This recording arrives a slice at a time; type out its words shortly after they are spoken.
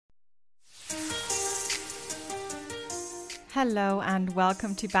Hello and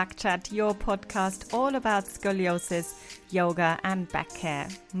welcome to Backchat, your podcast all about scoliosis, yoga and back care.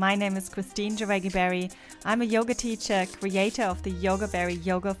 My name is Christine Jauregui-Berry. I'm a yoga teacher, creator of the Yogaberry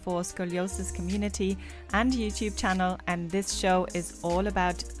Yoga for Scoliosis community and YouTube channel, and this show is all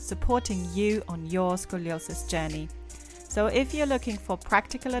about supporting you on your scoliosis journey. So if you're looking for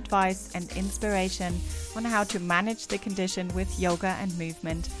practical advice and inspiration on how to manage the condition with yoga and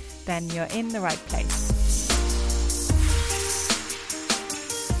movement, then you're in the right place.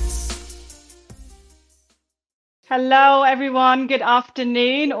 Hello, everyone. Good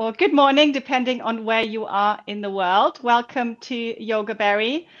afternoon or good morning, depending on where you are in the world. Welcome to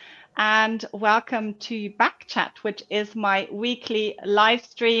Yogaberry and welcome to Backchat, which is my weekly live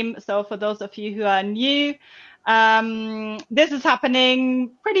stream. So for those of you who are new, this is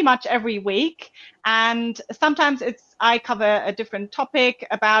happening pretty much every week. And sometimes I cover a different topic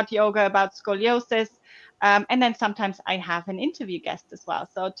about yoga, about scoliosis. And then sometimes I have an interview guest as well.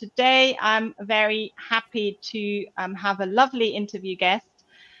 So today I'm very happy to have a lovely interview guest.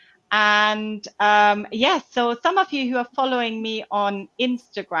 And yes, so some of you who are following me on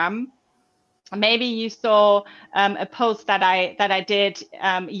Instagram, maybe you saw a post that I did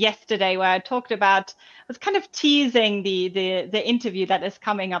yesterday where I talked about, I was kind of teasing the interview that is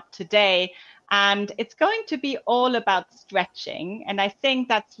coming up today. And it's going to be all about stretching. And I think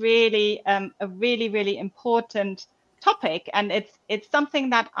that's really a really important topic. And it's something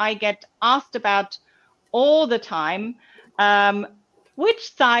that I get asked about all the time.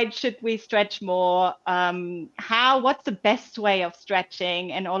 Which side should we stretch more? What's the best way of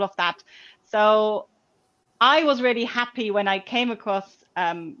stretching and all of that? So I was really happy when I came across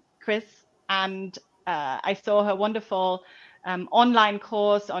Chris and I saw her wonderful online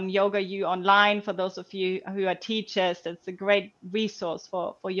course on Yoga U Online. For those of you who are teachers, it's a great resource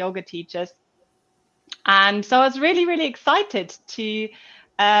for yoga teachers. And so I was really excited to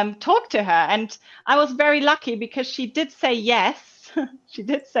talk to her. And I was very lucky because she did say yes. She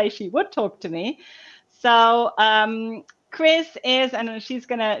did say she would talk to me. So Chris is, and she's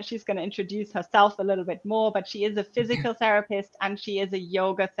gonna introduce herself a little bit more, but she is a physical therapist and she is a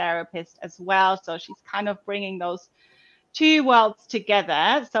yoga therapist as well. So she's kind of bringing those two worlds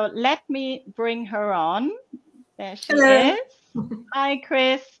together. So let me bring her on. There she is. Hi,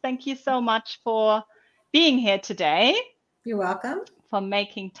 Chris. Thank you so much for being here today. You're welcome. For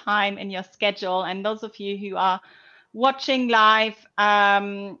making time in your schedule. And those of you who are watching live,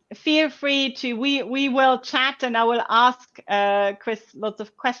 feel free to, we will chat and I will ask Chris lots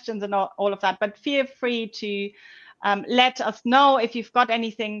of questions and all of that, but feel free to let us know if you've got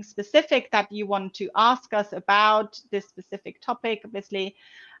anything specific that you want to ask us about this specific topic. Obviously,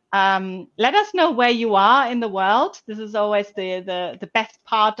 let us know where you are in the world. This is always the best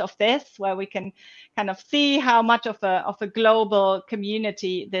part of this, where we can kind of see how much of a global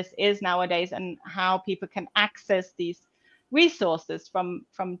community this is nowadays and how people can access these resources from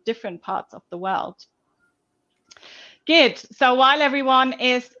different parts of the world. Good. So while everyone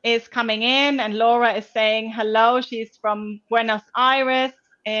is coming in and Laura is saying hello, she's from Buenos Aires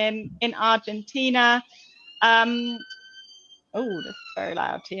in Argentina. Oh, this is very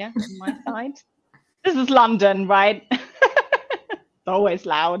loud here on my side. This is London, right? It's always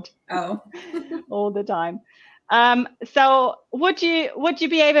loud. Oh, all the time. So would you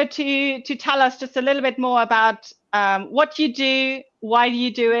be able to tell us just a little bit more about what you do, why do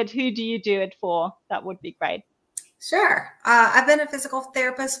you do it, who do you do it for? That would be great. Sure. I've been a physical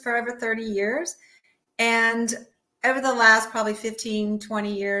therapist for over 30 years. And over the last probably 15,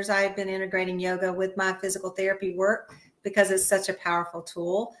 20 years, I've been integrating yoga with my physical therapy work because it's such a powerful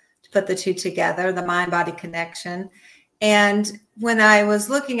tool to put the two together, the mind-body connection. And when I was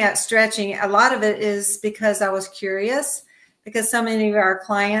looking at stretching, a lot of it is because I was curious, because so many of our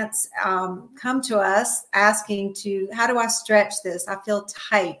clients come to us asking how do I stretch this? I feel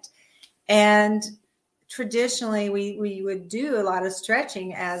tight. And traditionally, we would do a lot of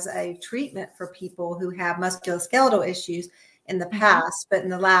stretching as a treatment for people who have musculoskeletal issues in the past. But in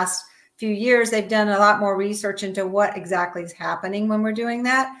the last few years, they've done a lot more research into what exactly is happening when we're doing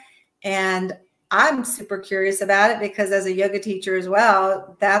that. And I'm super curious about it because as a yoga teacher as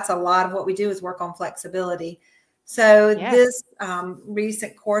well, that's a lot of what we do is work on flexibility. So yes. This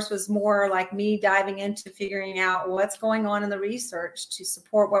recent course was more like me diving into figuring out what's going on in the research to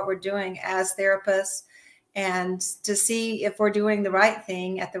support what we're doing as therapists and to see if we're doing the right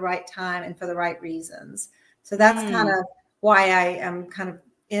thing at the right time and for the right reasons. So that's kind of why I am kind of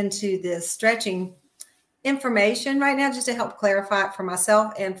into this stretching information right now, just to help clarify it for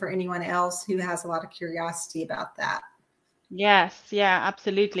myself and for anyone else who has a lot of curiosity about that. Yes, yeah,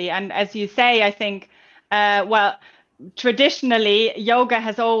 absolutely. And as you say, I think, well, traditionally, yoga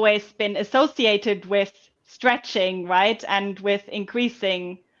has always been associated with stretching, right? And with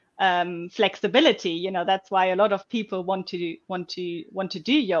increasing flexibility. You know, that's why a lot of people want to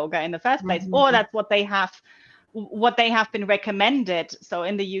do yoga in the first place, or that's what they have been recommended. So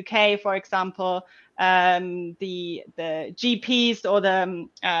in the UK, for example, the GPs or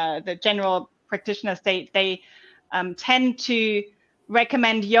the general practitioners, they tend to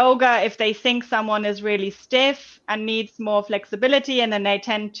recommend yoga if they think someone is really stiff and needs more flexibility, and then they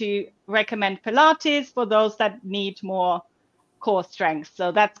tend to recommend Pilates for those that need more core strength.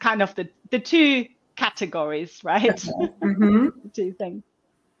 So that's kind of the two categories, right? The two things.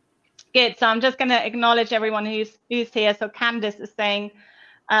 Good. So I'm just going to acknowledge everyone who's here. So Candice is saying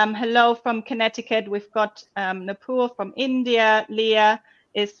hello from Connecticut. We've got Napur from India. Leah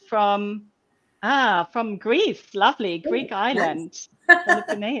is from Greece. Lovely. Greek island.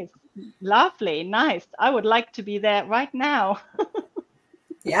 Peloponnese. Lovely. Nice. I would like to be there right now.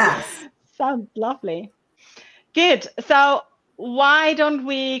 Yes. Sounds lovely. Good. So why don't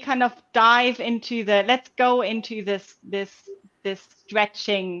we kind of dive into let's go into this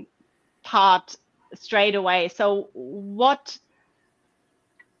stretching part straight away. So what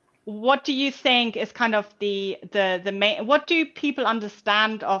do you think is kind of the main, what do people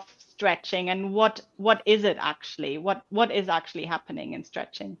understand of stretching, and what is it actually? What is actually happening in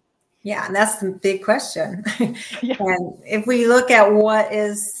stretching? Yeah, and that's the big question. Yeah. And if we look at what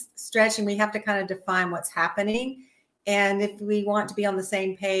is stretching, we have to kind of define what's happening. And if we want to be on the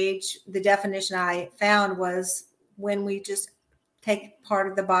same page, the definition I found was when we just take part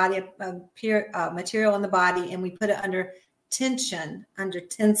of the body, material in the body, and we put it under tension, under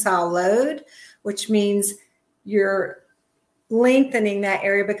tensile load, which means you're lengthening that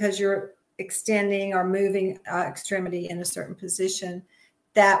area because you're extending or moving extremity in a certain position.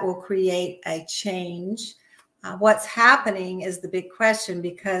 That will create a change. What's happening is the big question,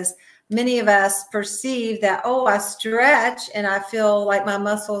 because many of us perceive that, oh, I stretch and I feel like my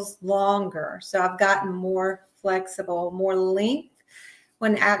muscles longer. So I've gotten more flexible, more length,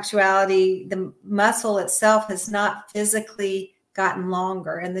 when in actuality, the muscle itself has not physically gotten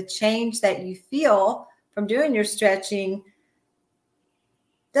longer. And the change that you feel from doing your stretching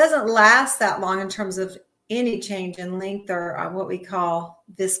doesn't last that long in terms of any change in length or what we call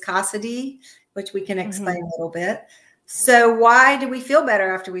viscosity, which we can explain a little bit. So why do we feel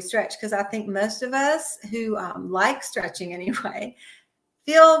better after we stretch? Because I think most of us who like stretching anyway,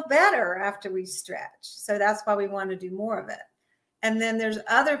 feel better after we stretch. So that's why we want to do more of it. And then there's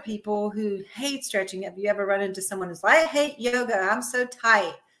other people who hate stretching. Have you ever run into someone who's like, I hate yoga, I'm so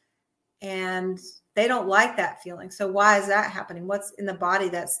tight? And they don't like that feeling. So why is that happening? What's in the body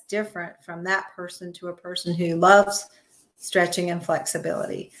that's different from that person to a person who loves stretching and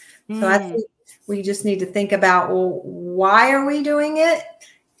flexibility? So I think we just need to think about, well, why are we doing it?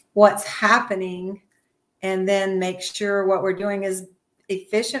 What's happening? And then make sure what we're doing is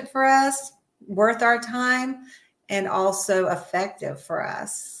efficient for us, worth our time, and also effective for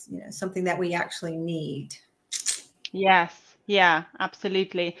us, something that we actually need. Yes. Yeah,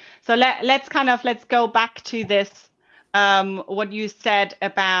 absolutely. So let's go back to this, what you said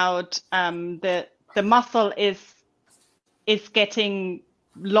about the muscle is getting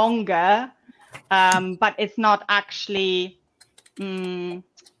longer, but it's not actually a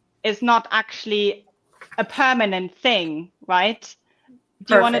permanent thing, right?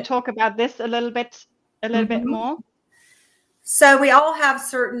 Do you want to talk about this a little bit more? So we all have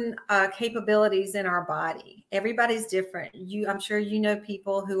certain capabilities in our body. Everybody's different. I'm sure you know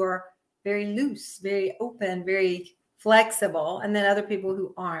people who are very loose, very open, very flexible, and then other people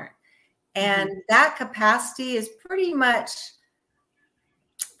who aren't. And that capacity is pretty much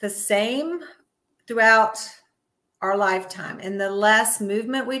the same throughout our lifetime. And the less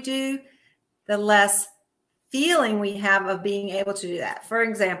movement we do, the less feeling we have of being able to do that. For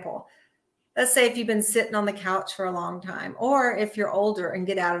example, let's say if you've been sitting on the couch for a long time, or if you're older and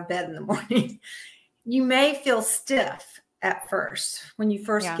get out of bed in the morning, you may feel stiff at first when you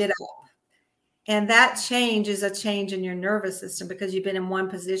first get up. And that change is a change in your nervous system because you've been in one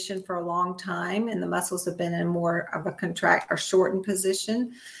position for a long time and the muscles have been in more of a contract or shortened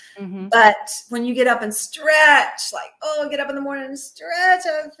position. But when you get up and stretch, like, oh, get up in the morning and stretch,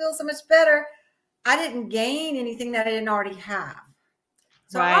 I feel so much better. I didn't gain anything that I didn't already have.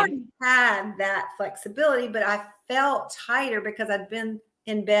 So I already had that flexibility, but I felt tighter because I'd been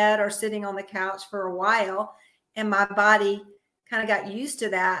in bed or sitting on the couch for a while, and my body kind of got used to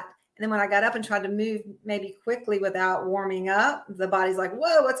that. And then when I got up and tried to move maybe quickly without warming up, the body's like,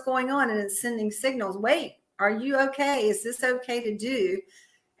 whoa, what's going on? And it's sending signals. Wait, are you okay? Is this okay to do?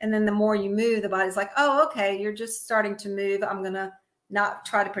 And then the more you move, the body's like, oh, okay, you're just starting to move. I'm going to not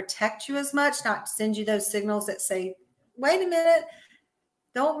try to protect you as much, not send you those signals that say, wait a minute,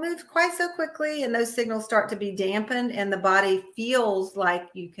 don't move quite so quickly. And those signals start to be dampened and the body feels like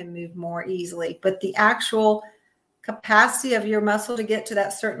you can move more easily. But the actual capacity of your muscle to get to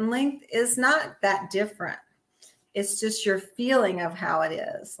that certain length is not that different. It's just your feeling of how it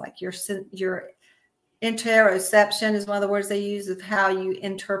is. Like your interoception is one of the words they use of how you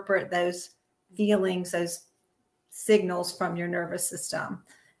interpret those feelings, those signals from your nervous system.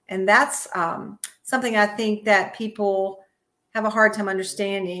 And that's something I think that people have a hard time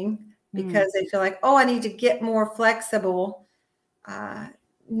understanding because they feel like, oh, I need to get more flexible.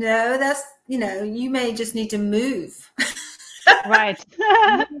 No, that's, you may just need to move. Right.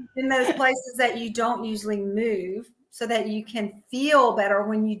 In those places that you don't usually move so that you can feel better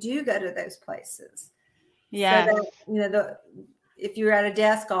when you do go to those places. Yeah. So that, if you're at a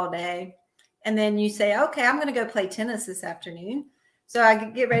desk all day and then you say, okay, I'm going to go play tennis this afternoon. So I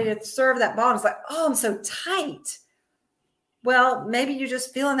get ready to serve that ball. And it's like, oh, I'm so tight. Well, maybe you're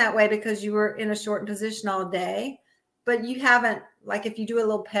just feeling that way because you were in a shortened position all day, but you haven't, like if you do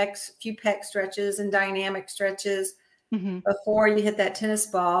a few pec stretches and dynamic stretches before you hit that tennis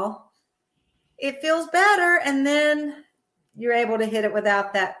ball, it feels better. And then you're able to hit it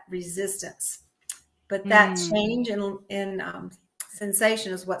without that resistance. But that change in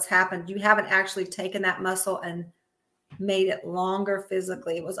sensation is what's happened. You haven't actually taken that muscle and made it longer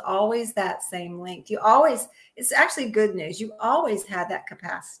physically. It was always that same length. It's actually good news. You always had that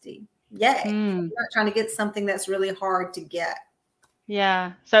capacity. Yay. You're not trying to get something that's really hard to get.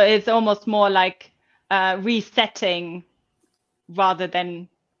 Yeah. So it's almost more like resetting rather than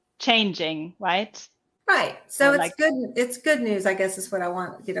changing, right? Right. So it's good news, I guess is what I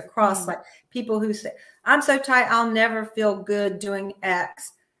want to get across. Like people who say, I'm so tight, I'll never feel good doing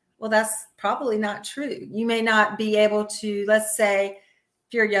X. Well, that's probably not true. You may not be able to, let's say,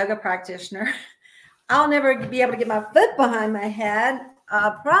 if you're a yoga practitioner, I'll never be able to get my foot behind my head.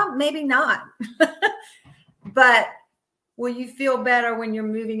 Maybe not. But will you feel better when you're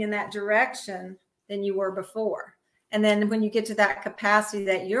moving in that direction than you were before? And then when you get to that capacity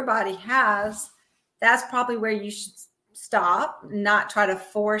that your body has, that's probably where you should stop, not try to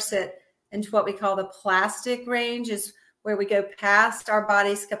force it into what we call the plastic range, is where we go past our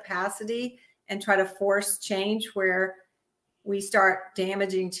body's capacity and try to force change, where we start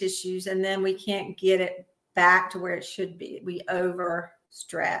damaging tissues and then we can't get it back to where it should be. We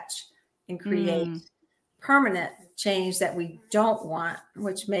overstretch and create permanent change that we don't want,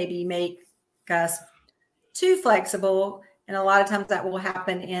 which maybe make us too flexible. And a lot of times that will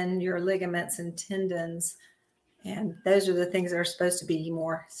happen in your ligaments and tendons. And those are the things that are supposed to be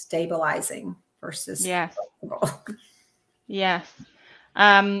more stabilizing versus flexible. Yes.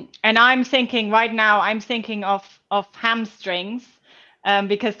 And I'm thinking of hamstrings,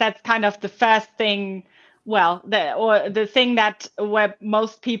 because that's kind of the first thing, the thing that where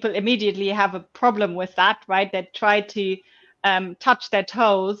most people immediately have a problem with that, right? They try to touch their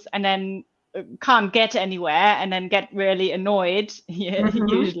toes and then can't get anywhere and then get really annoyed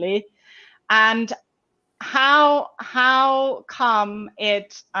usually. And how come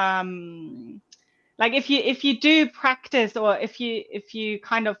it like if you do practice, or if you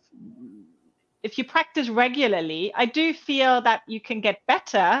practice regularly, I do feel that you can get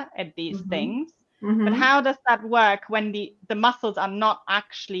better at these things. But how does that work when the muscles are not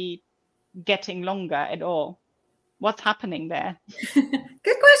actually getting longer at all? What's happening there?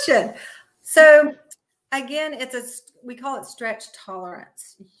 Good question. So again, we call it stretch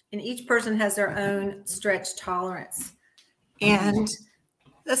tolerance, and each person has their own stretch tolerance. And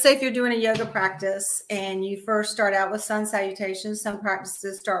let's say if you're doing a yoga practice and you first start out with sun salutations, some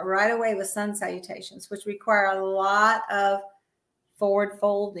practices start right away with sun salutations, which require a lot of forward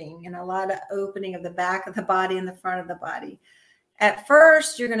folding and a lot of opening of the back of the body and the front of the body. At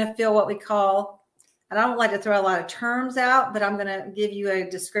first, you're going to feel what we call, and I don't like to throw a lot of terms out, but I'm going to give you a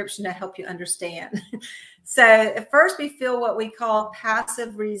description to help you understand. So at first, we feel what we call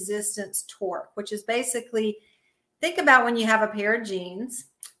passive resistance torque, which is basically, think about when you have a pair of jeans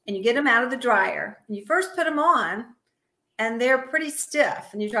and you get them out of the dryer and you first put them on and they're pretty stiff,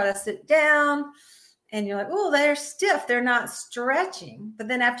 and you try to sit down and you're like, oh, they're stiff. They're not stretching. But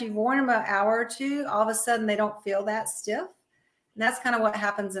then after you've worn them an hour or two, all of a sudden they don't feel that stiff. And that's kind of what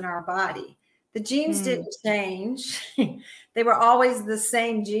happens in our body. The jeans didn't change. They were always the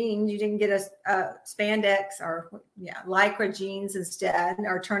same jeans. You didn't get a spandex or Lycra jeans instead,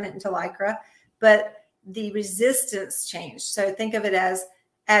 or turn it into Lycra. But the resistance changed. So think of it as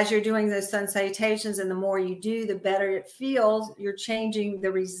as you're doing those sun salutations, and the more you do, the better it feels. You're changing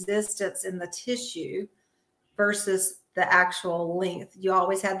the resistance in the tissue versus the actual length. You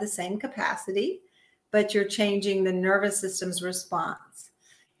always have the same capacity, but you're changing the nervous system's response.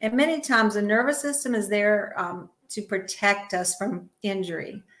 And many times the nervous system is there to protect us from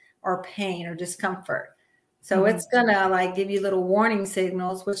injury or pain or discomfort. So it's gonna like give you little warning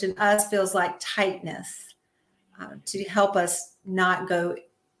signals, which in us feels like tightness, to help us not go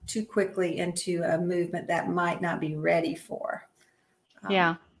too quickly into a movement that might not be ready for.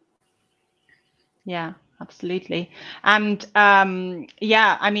 Yeah, absolutely. And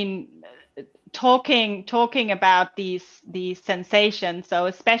yeah, I mean, talking about these sensations, so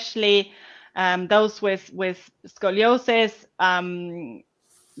especially those with scoliosis,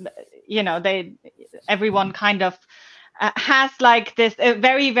 you know, everyone kind of has like this, a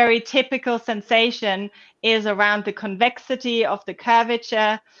very, very typical sensation is around the convexity of the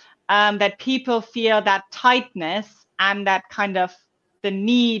curvature, that people feel that tightness and that kind of the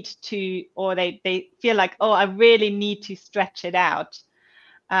need to, or they feel like, oh, I really need to stretch it out.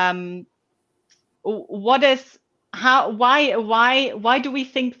 What is, how, why do we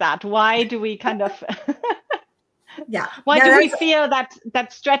think that? Why do we kind of why do we feel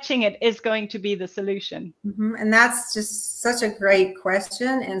that stretching it is going to be the solution? And that's just such a great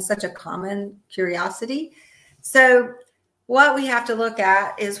question and such a common curiosity. So what we have to look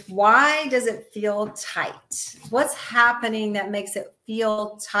at is, why does it feel tight? What's happening that makes it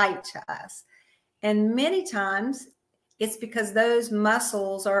feel tight to us? And many times it's because those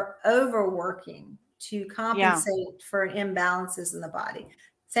muscles are overworking to compensate for imbalances in the body.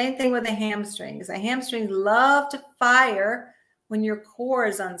 Same thing with the hamstrings. The hamstrings love to fire when your core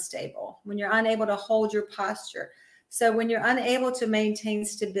is unstable, when you're unable to hold your posture. So when you're unable to maintain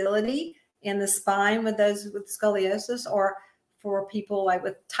stability in the spine with those with scoliosis, or for people like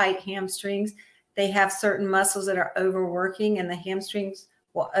with tight hamstrings, they have certain muscles that are overworking, and the hamstrings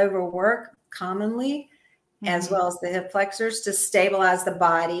will overwork commonly, as well as the hip flexors, to stabilize the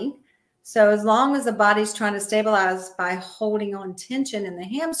body. So as long as the body's trying to stabilize by holding on tension in the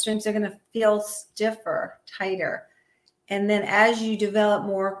hamstrings, they're going to feel stiffer, tighter. And then as you develop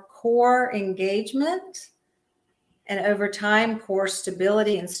more core engagement and over time core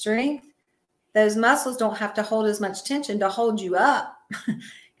stability and strength, those muscles don't have to hold as much tension to hold you up.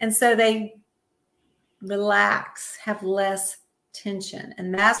 And so they relax, have less tension.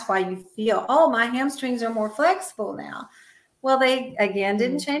 And that's why you feel, oh, my hamstrings are more flexible now. Well, they, again,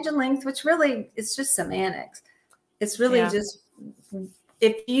 didn't change in length, which really, it's just semantics. It's really just,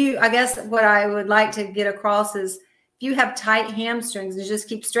 if you, I guess what I would like to get across is, if you have tight hamstrings and just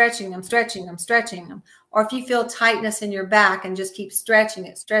keep stretching them, or if you feel tightness in your back and just keep stretching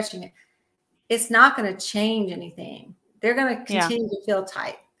it, it's not going to change anything. They're going to continue to feel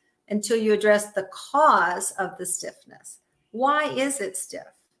tight until you address the cause of the stiffness. Why is it stiff?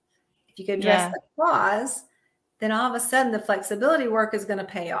 If you can address the cause, then all of a sudden the flexibility work is going to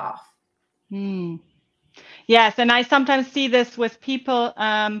pay off. Yes, and I sometimes see this with people,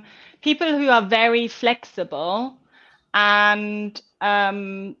 people who are very flexible, and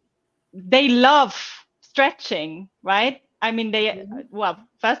they love stretching, right? I mean, they, well,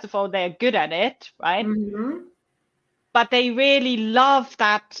 first of all, they're good at it, right? But they really love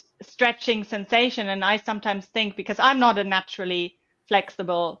that stretching sensation. And I sometimes think, because I'm not a naturally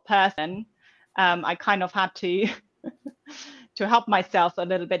flexible person, I kind of had to to help myself a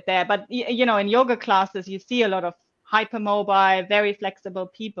little bit there. But you know, in yoga classes, you see a lot of hypermobile, very flexible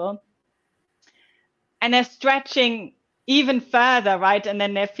people, and they're stretching even further, right? And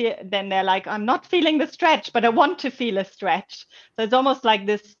then they're like, I'm not feeling the stretch, but I want to feel a stretch. So it's almost like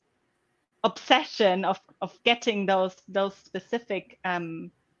this obsession of getting those specific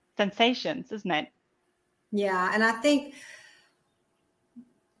sensations, isn't it? Yeah, and I think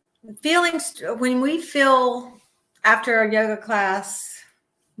feelings, when we feel after a yoga class,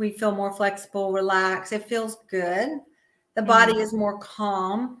 we feel more flexible, relaxed. It feels good. The body is more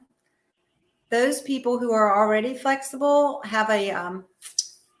calm. Those people who are already flexible have a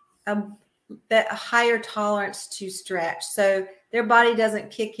higher tolerance to stretch. So their body doesn't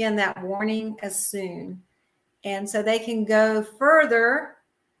kick in that warning as soon. And so they can go further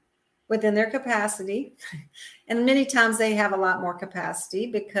within their capacity. And many times they have a lot more capacity,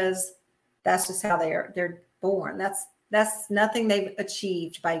 because that's just how they're born. That's nothing they've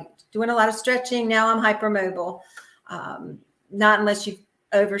achieved by doing a lot of stretching. Now I'm hypermobile. Not unless you've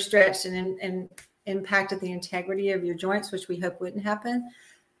overstretched and impacted the integrity of your joints, which we hope wouldn't happen.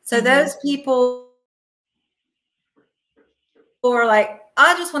 So those people who are like,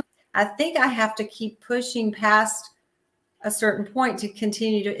 I think I have to keep pushing past a certain point to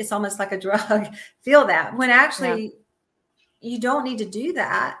continue to, it's almost like a drug, feel that, when actually you don't need to do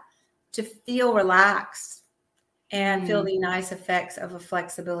that to feel relaxed and feel the nice effects of a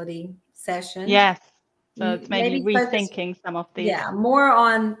flexibility session. Yes. So it's maybe rethinking some of these. Yeah, more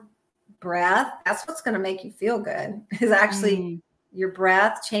on breath. That's what's going to make you feel good, is actually your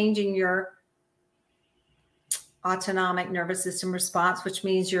breath, changing your autonomic nervous system response, which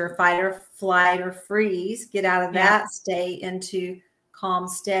means your fight or flight or freeze, get out of that state into calm,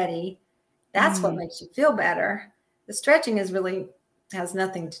 steady. That's what makes you feel better. The stretching has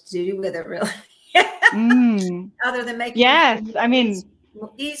nothing to do with it, really. Other than making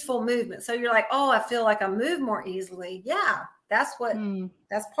easeful movement. So you're like, oh, I feel like I move more easily. Yeah, that's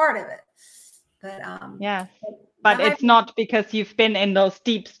part of it. But but it's not because you've been in those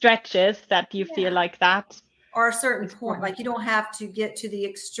deep stretches that you feel like that. Or a certain point, like you don't have to get to the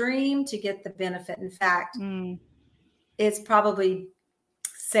extreme to get the benefit. In fact, it's probably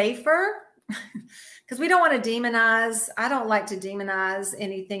safer, because we don't want to demonize. I don't like to demonize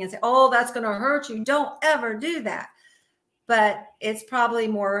anything and say, oh, that's going to hurt you. Don't ever do that. But it's probably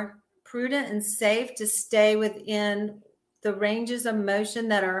more prudent and safe to stay within the ranges of motion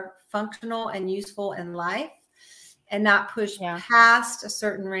that are functional and useful in life, and not push past a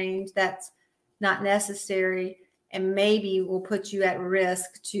certain range that's not necessary, and maybe will put you at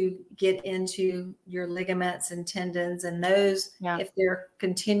risk to get into your ligaments and tendons. And those, if they're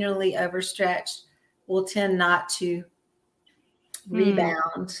continually overstretched, will tend not to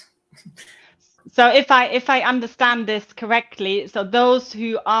rebound. So if I understand this correctly, so those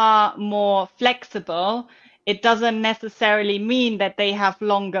who are more flexible, it doesn't necessarily mean that they have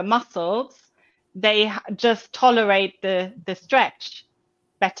longer muscles. They just tolerate the stretch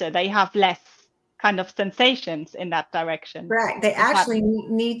better. They have less kind of sensations in that direction. Right. They actually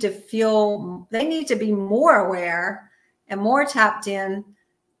need to be more aware and more tapped in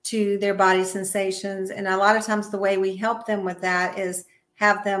to their body sensations. And a lot of times the way we help them with that is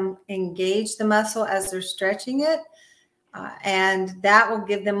have them engage the muscle as they're stretching it. And that will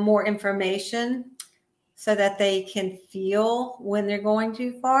give them more information so that they can feel when they're going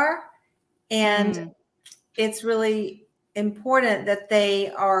too far. And it's really important that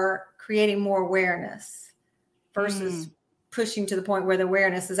they are creating more awareness versus pushing to the point where the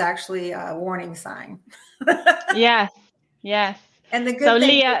awareness is actually a warning sign. Yes. And the good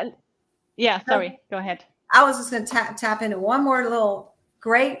thing, Leah, sorry, go ahead. I was just going to tap into one more little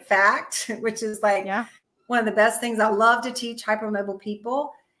great fact, which is one of the best things I love to teach hypermobile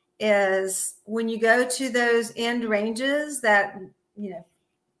people is when you go to those end ranges that,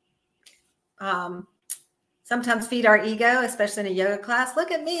 sometimes feed our ego, especially in a yoga class.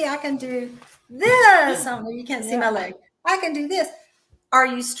 Look at me, I can do this. You can't see my leg. I can do this. Are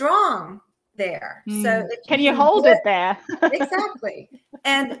you strong there? So can you hold it there? Exactly.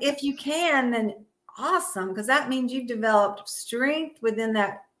 And if you can, then awesome, because that means you've developed strength within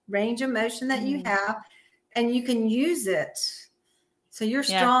that range of motion that you have, and you can use it. So you're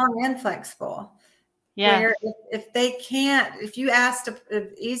strong and flexible. Yeah. Where if they can't, if you asked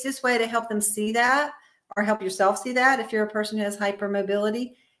the easiest way to help them see that, or help yourself see that, if you're a person who has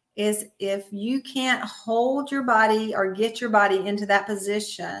hypermobility, is if you can't hold your body or get your body into that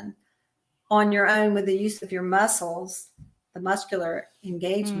position on your own with the use of your muscles, the muscular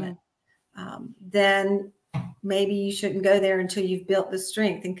engagement, then maybe you shouldn't go there until you've built the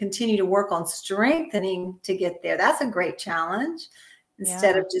strength, and continue to work on strengthening to get there. That's a great challenge,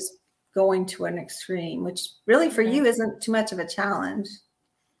 instead of just going to an extreme, which really for you isn't too much of a challenge.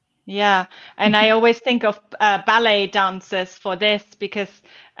 Yeah. And I always think of ballet dancers for this, because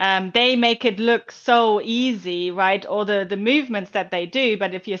they make it look so easy, right? All the movements that they do.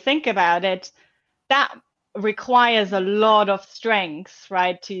 But if you think about it, that requires a lot of strength,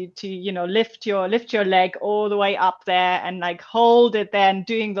 right? To lift your leg all the way up there and like hold it there, and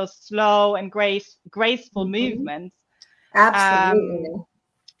doing those slow and graceful movements. Absolutely.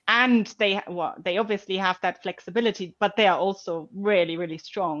 And they obviously have that flexibility, but they are also really, really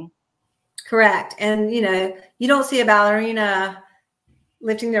strong. Correct. And, you don't see a ballerina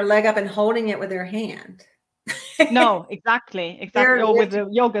lifting their leg up and holding it with their hand. No, exactly. Or with the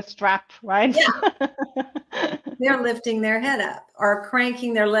yoga strap, right? Yeah. They're lifting their head up or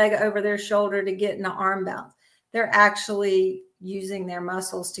cranking their leg over their shoulder to get in an arm bounce. They're actually using their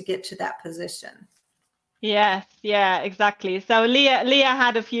muscles to get to that position. Yes, yeah, exactly. So Leah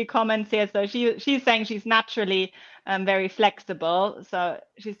had a few comments here. So she's saying she's naturally very flexible. So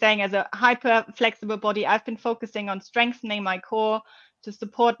she's saying, as a hyper flexible body, I've been focusing on strengthening my core to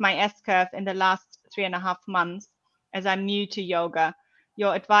support my S-curve in the last 3.5 months, as I'm new to yoga.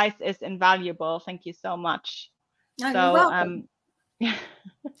 Your advice is invaluable. Thank you so much. Oh, you're So welcome.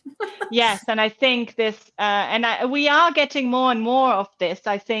 yes, and I think this, we are getting more and more of this.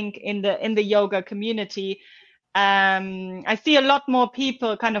 I think in the yoga community, I see a lot more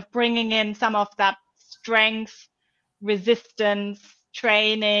people kind of bringing in some of that strength, resistance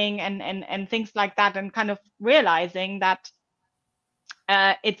training, and things like that, and kind of realizing that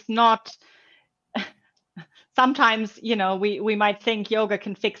it's not. Sometimes, we might think yoga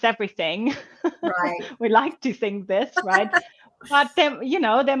can fix everything. Right. We like to think this, right? But then,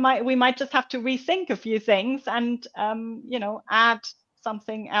 we might just have to rethink a few things and, add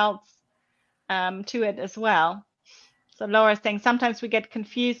something else to it as well. So Laura's saying sometimes we get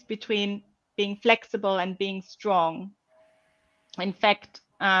confused between being flexible and being strong. In fact,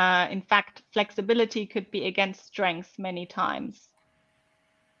 flexibility could be against strength many times.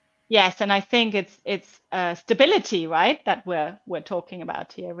 Yes, and I think it's stability, right? That we're talking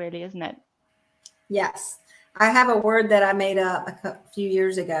about here, really, isn't it? Yes. I have a word that I made up a few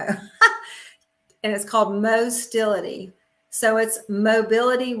years ago, and it's called mostility. So it's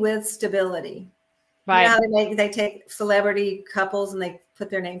mobility with stability. Right. You know how they take celebrity couples and they put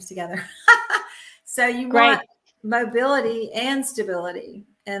their names together. So you want mobility and stability,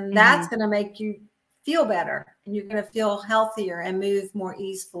 and that's going to make you feel better, and you're going to feel healthier and move more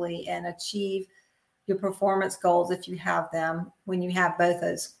easily and achieve your performance goals if you have them, when you have both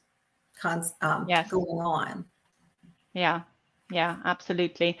those going on. Yeah,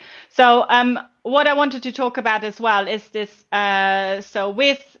 absolutely. So what I wanted to talk about as well is this, so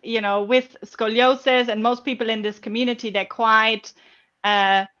with scoliosis, and most people in this community, they're quite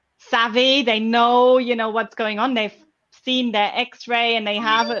savvy. They know, what's going on. They've seen their x-ray, and they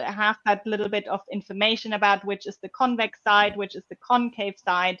have that little bit of information about which is the convex side, which is the concave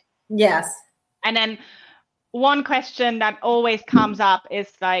side. Yes. And then one question that always comes up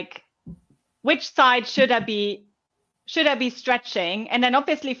is like, which side should I be stretching? And then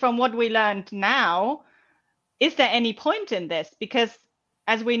obviously from what we learned now, is there any point in this? Because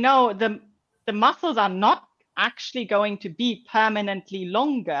as we know, the muscles are not actually going to be permanently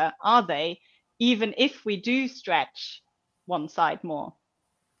longer, are they? Even if we do stretch one side more.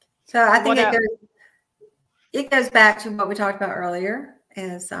 So I think it goes back to what we talked about earlier,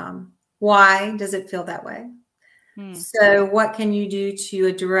 is why does it feel that way? So what can you do to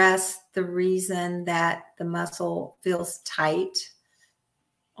address the reason that the muscle feels tight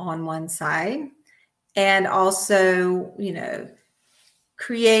on one side? And also,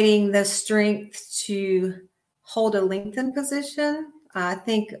 creating the strength to hold a lengthened position. I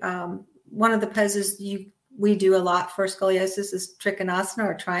think one of the poses we do a lot for scoliosis is Trikonasana,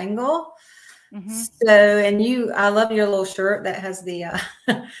 or triangle. So, and I love your little shirt that has the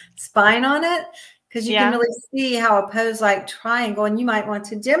spine on it, because you can really see how a pose like triangle, and you might want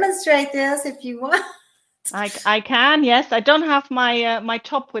to demonstrate this if you want. I can, yes. I don't have my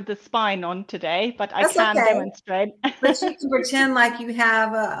top with the spine on today, but I can demonstrate. But you can pretend like you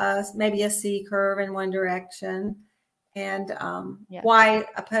have maybe a C curve in one direction, and why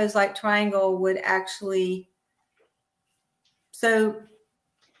a pose like triangle would actually, so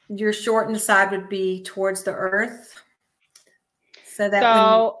your shortened side would be towards the earth. So that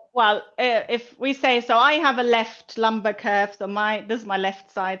if we say, so I have a left lumbar curve, so this is my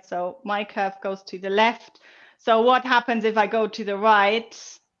left side, so my curve goes to the left. So what happens if I go to the right?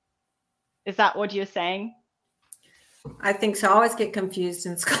 Is that what you're saying? I think so. I always get confused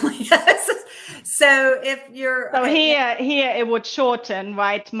in scoliosis. So if you're here it would shorten,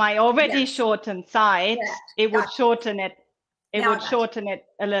 right? My already shortened side, it would shorten it. It would shorten it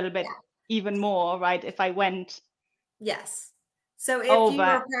a little bit even more, right? If I went. Yes. So if you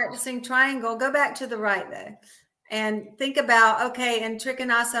were practicing triangle, go back to the right though, and think about, okay, in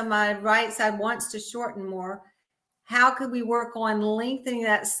Trikonasana, my right side wants to shorten more. How could we work on lengthening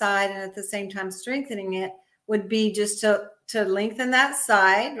that side and at the same time strengthening it? Would be just to lengthen that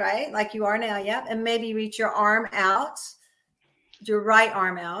side, right? Like you are now, and maybe reach your arm out, your right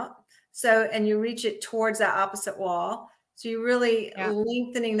arm out. So, and you reach it towards that opposite wall. So you're really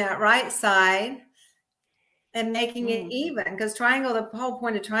lengthening that right side and making it even, because triangle, the whole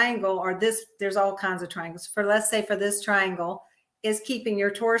point of triangle, or there's all kinds of triangles. Let's say for this triangle, is keeping your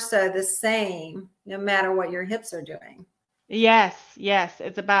torso the same no matter what your hips are doing. Yes.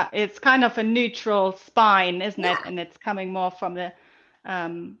 It's kind of a neutral spine, isn't it? And it's coming more from the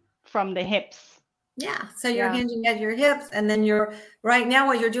hips. Yeah. So you're hinging at your hips, and then right now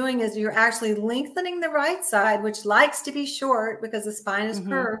what you're doing is you're actually lengthening the right side, which likes to be short because the spine is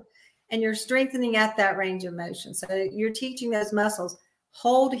curved, and you're strengthening at that range of motion. So you're teaching those muscles,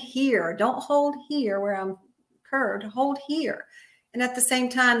 hold here. Don't hold here where I'm curved, hold here. And at the same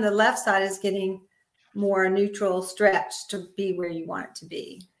time, the left side is getting more neutral stretch to be where you want it to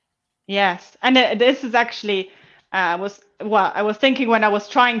be. Yes, and this is actually I was thinking when I was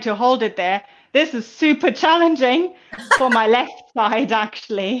trying to hold it there. This is super challenging for my left side,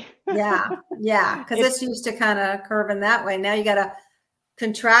 actually. Yeah, because it's used to kind of curving that way. Now you got to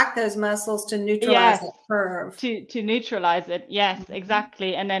contract those muscles to neutralize that curve. To neutralize it. Yes,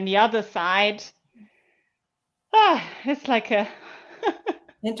 exactly. And then the other side, it's like a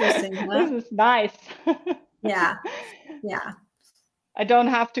interesting. Huh? This is nice. Yeah. I don't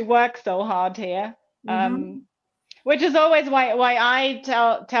have to work so hard here. Which is always why I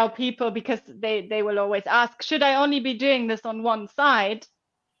tell people, because they will always ask, should I only be doing this on one side?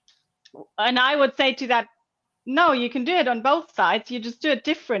 And I would say to that, no, you can do it on both sides. You just do it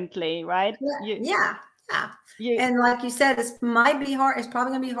differently, right? Yeah. And like you said, it might be hard. It's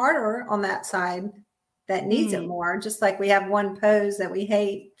probably going to be harder on that side that needs it more. Just like we have one pose that we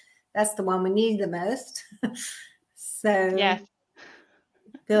hate. That's the one we need the most. So yes,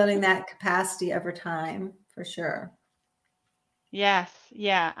 building that capacity over time for sure. Yes.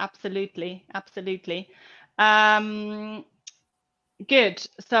 Yeah, absolutely. Good.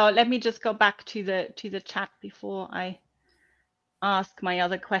 So let me just go back to the chat before I ask my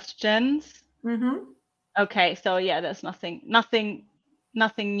other questions. Okay, so yeah, there's nothing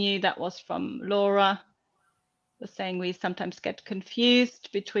new. That was from Laura. Was saying we sometimes get confused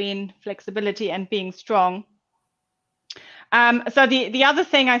between flexibility and being strong. So the other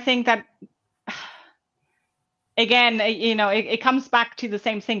thing I think that, again, it comes back to the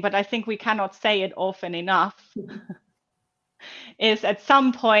same thing, but I think we cannot say it often enough. Is at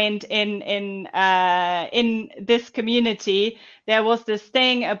some point in this community, there was this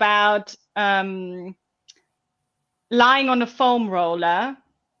thing about lying on a foam roller,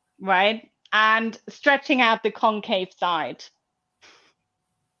 right, and stretching out the concave side.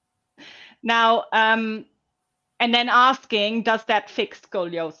 Now, and then asking, does that fix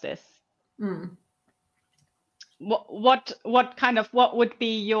scoliosis? What would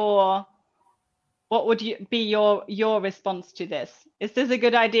be your response to this? Is this a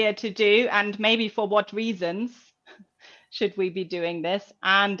good idea to do, and maybe for what reasons should we be doing this,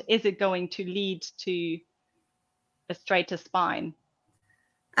 and is it going to lead to a straighter spine?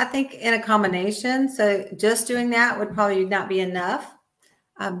 I think in a combination. So just doing that would probably not be enough.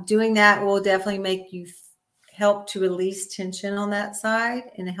 Doing that will definitely make you help to release tension on that side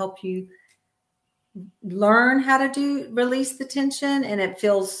and help you learn how to release the tension, and it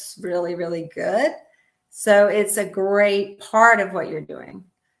feels really, really good. So it's a great part of what you're doing.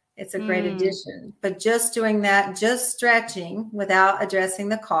 It's a great addition. But just doing that, just stretching without addressing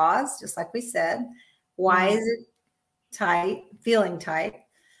the cause, just like we said, why is it tight, feeling tight,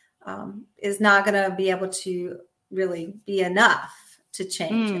 is not going to be able to really be enough to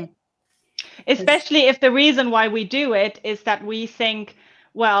change it. Especially if the reason why we do it is that we think,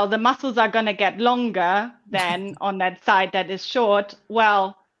 well, the muscles are going to get longer then on that side that is short.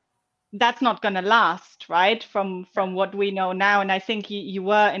 Well, that's not going to last, right? From what we know now. And I think you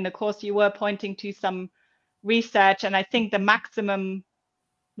were in the course, you were pointing to some research, and I think the maximum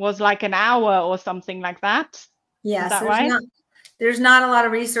was like an hour or something like that. Yes, is that right? There's not a lot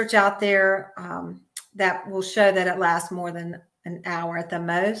of research out there that will show that it lasts more than an hour at the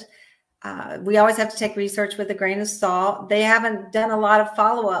most. We always have to take research with a grain of salt. They haven't done a lot of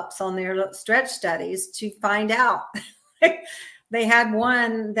follow-ups on their stretch studies to find out. They had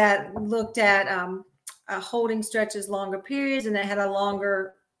one that looked at holding stretches longer periods, and they had a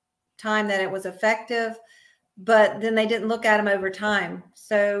longer time that it was effective, but then they didn't look at them over time.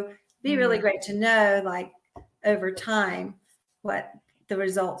 So it'd be really great to know, like, over time, what the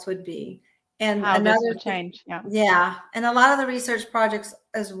results would be. And how this will change. Yeah. And a lot of the research projects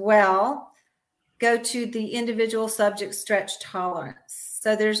as well go to the individual subject stretch tolerance.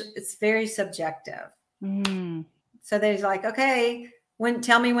 So it's very subjective. So there's like, okay,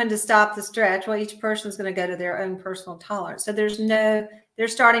 tell me when to stop the stretch. Well, each person is going to go to their own personal tolerance. So they're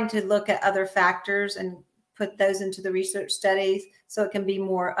starting to look at other factors and put those into the research studies so it can be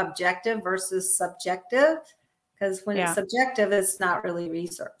more objective versus subjective. Because when it's subjective, it's not really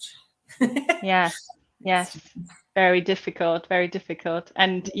research. Yes. Very difficult.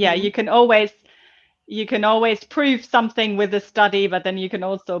 And you can always prove something with a study, but then you can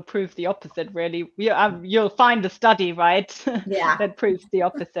also prove the opposite, really. You'll find a study, right? that proves the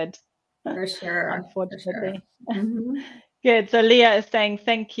opposite. For sure. Unfortunately. For sure. Good. So Leah is saying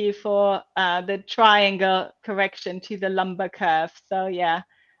thank you for the triangle correction to the lumbar curve. So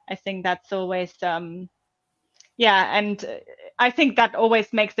I think that's always and I think that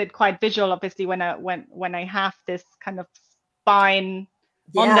always makes it quite visual, obviously, when I have this kind of spine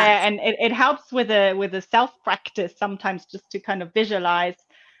on there, and it helps with a self practice sometimes, just to kind of visualize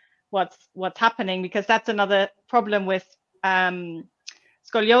what's happening, because that's another problem with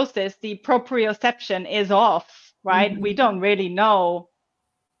scoliosis. The proprioception is off, right? We don't really know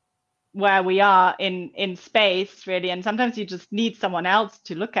where we are in space, really, and sometimes you just need someone else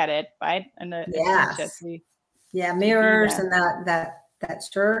to look at it, right? And a teacher to mirrors and that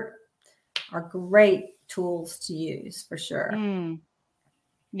shirt are great tools to use for sure.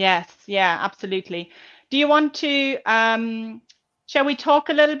 Yes, yeah, absolutely. Do you want to shall we talk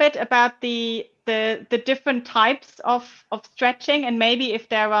a little bit about the different types of stretching, and maybe if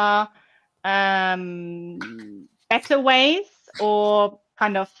there are better ways, or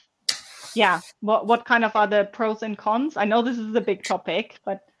kind of, what kind of are the pros and cons? I know this is a big topic,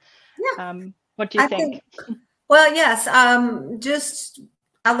 but what do you think? Well, yes,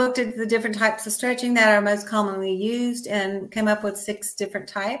 I looked at the different types of stretching that are most commonly used and came up with 6 different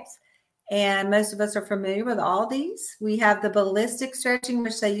types. And most of us are familiar with all these. We have the ballistic stretching,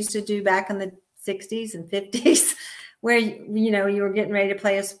 which they used to do back in the 60s and 50s, where, you were getting ready to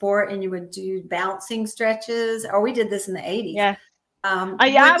play a sport and you would do bouncing stretches, or we did this in the 80s. Yeah.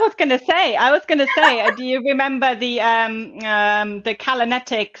 I was going to say, do you remember the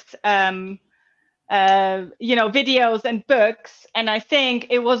Kalanetics, videos and books? And I think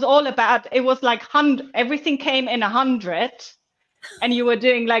it was all about, it was like everything came in 100, and you were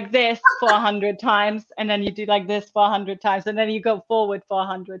doing like this for 100 times, and then you do like this for 100 times, and then you go forward for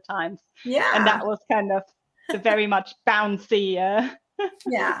 100 times. Yeah. And that was kind of the very much bouncy.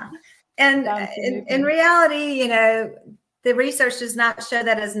 And in reality, the research does not show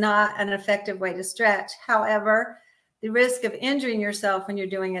that is not an effective way to stretch. However, the risk of injuring yourself when you're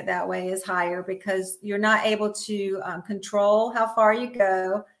doing it that way is higher, because you're not able to control how far you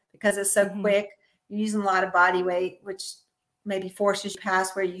go, because it's so quick. You're using a lot of body weight, which maybe forces you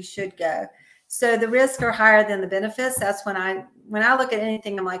past where you should go. So the risks are higher than the benefits. That's when I look at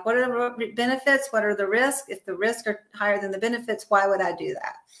anything, I'm like, what are the benefits? What are the risks? If the risks are higher than the benefits, why would I do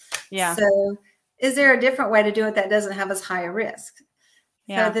that? Yeah. So is there a different way to do it that doesn't have as high a risk?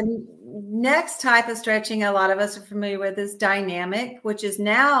 Yeah. So the next type of stretching a lot of us are familiar with is dynamic, which is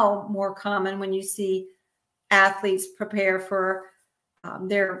now more common when you see athletes prepare for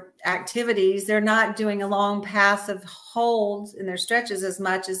their activities. They're not doing a long passive holds in their stretches as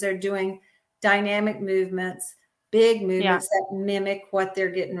much as they're doing dynamic movements, big movements that mimic what they're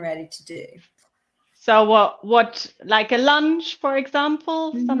getting ready to do. So what like a lunge, for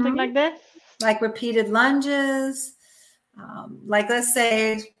example, something like this? Like repeated lunges. Like, let's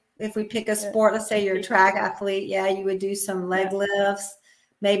say if we pick a sport, let's say you're a track athlete, you would do some leg lifts,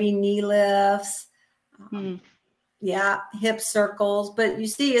 maybe knee lifts, hip circles. But you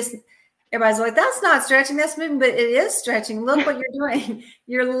see, everybody's like, that's not stretching, that's moving, but it is stretching. Look what you're doing.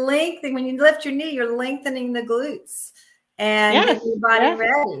 You're lengthening. When you lift your knee, you're lengthening the glutes and getting your body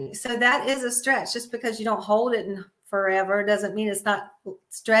ready. So that is a stretch. Just because you don't hold it forever doesn't mean it's not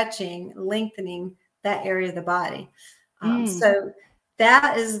stretching, lengthening that area of the body. So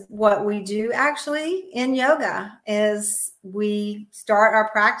that is what we do actually in yoga, is we start our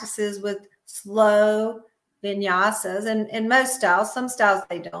practices with slow vinyasas, and most styles, some styles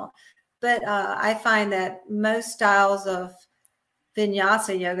they don't, but I find that most styles of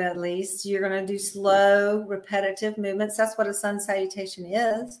vinyasa yoga, at least, you're going to do slow repetitive movements. That's what a sun salutation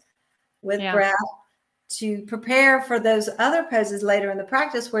is, with breath, to prepare for those other poses later in the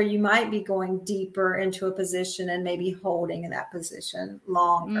practice where you might be going deeper into a position and maybe holding in that position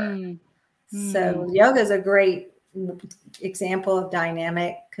longer. So yoga is a great example of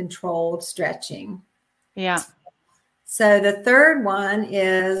dynamic controlled stretching. Yeah. So the third one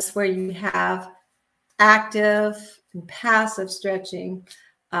is where you have active and passive stretching.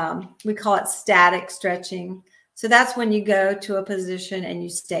 We call it static stretching. So that's when you go to a position and you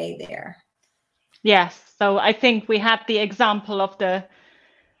stay there. Yes. So I think we had the example of the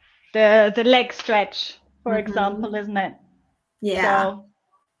leg stretch, for example, isn't it? Yeah. So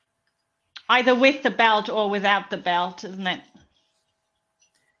either with the belt or without the belt, isn't it?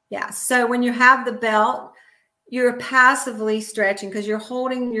 Yeah. So when you have the belt, you're passively stretching because you're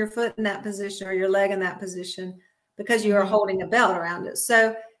holding your foot in that position or your leg in that position because you are holding a belt around it.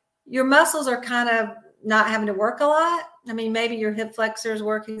 So your muscles are kind of not having to work a lot. I mean, maybe your hip flexor is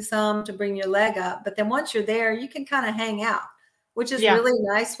working some to bring your leg up, but then once you're there, you can kind of hang out, which is really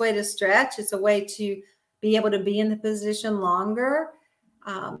a nice way to stretch. It's a way to be able to be in the position longer.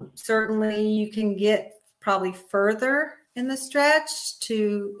 Certainly you can get probably further in the stretch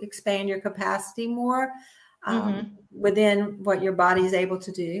to expand your capacity more within what your body is able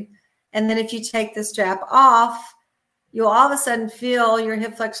to do. And then if you take the strap off, you'll all of a sudden feel your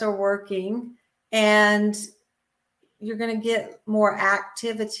hip flexor working, and you're going to get more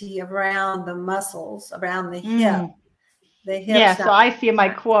activity around the muscles, around the hip. The hips. Yeah, so I feel my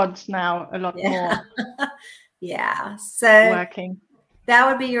quads now a lot more. Yeah. So working. That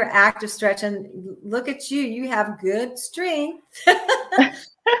would be your active stretch. And look at you. You have good strength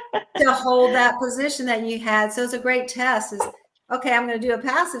to hold that position that you had. So it's a great test. Is okay, I'm going to do a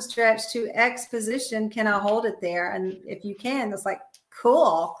passive stretch to X position. Can I hold it there? And if you can, it's like,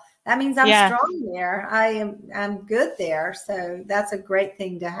 cool. That means I'm strong there. I'm good there. So that's a great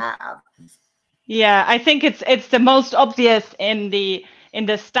thing to have. Yeah, I think it's the most obvious in the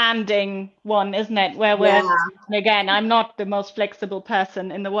standing one, isn't it? Where we're, again, I'm not the most flexible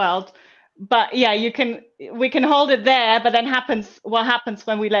person in the world, but yeah, we can hold it there, but then what happens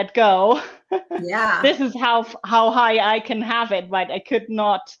when we let go? Yeah. This is how high I can have it, right? I could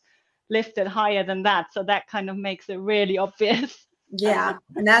not lift it higher than that. So that kind of makes it really obvious. Yeah.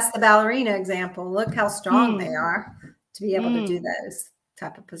 And that's the ballerina example. Look how strong they are to be able to do those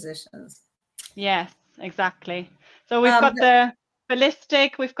type of positions. Yes, exactly. So we've got the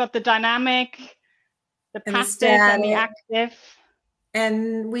ballistic, we've got the dynamic, the passive and the active.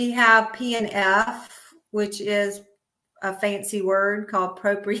 And we have PNF, which is a fancy word called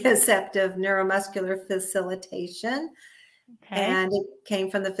proprioceptive neuromuscular facilitation. Okay. And it came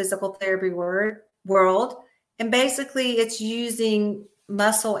from the physical therapy world. And basically it's using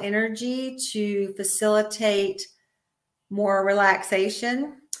muscle energy to facilitate more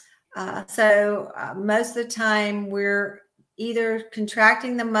relaxation. So most of the time we're either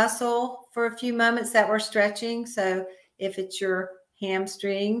contracting the muscle for a few moments that we're stretching. So if it's your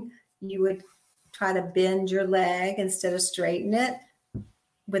hamstring, you would try to bend your leg instead of straighten it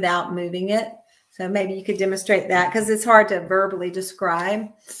without moving it. So maybe you could demonstrate that because it's hard to verbally describe.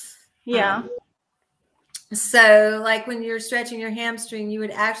 Yeah. So like when you're stretching your hamstring, you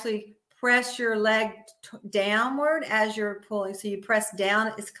would actually press your leg downward as you're pulling. So you press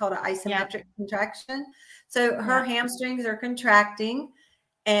down. It's called an isometric contraction. So her hamstrings are contracting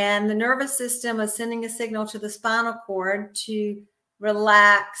and the nervous system is sending a signal to the spinal cord to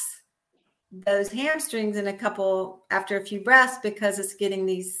relax those hamstrings after a few breaths because it's getting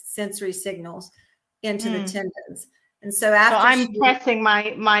these sensory signals into the tendons. And so I'm pressing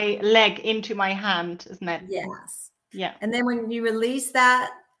my leg into my hand, isn't it? Yes. Yeah. And then when you release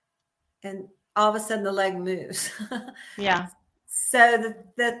that, and all of a sudden the leg moves. Yeah. So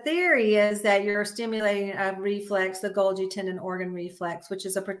the theory is that you're stimulating a reflex, the Golgi tendon organ reflex, which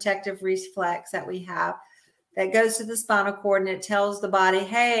is a protective reflex that we have that goes to the spinal cord and it tells the body,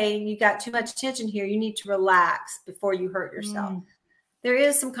 hey, you got too much tension here. You need to relax before you hurt yourself. There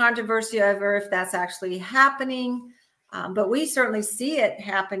is some controversy over if that's actually happening, but we certainly see it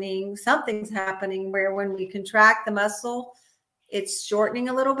happening. Something's happening where when we contract the muscle, it's shortening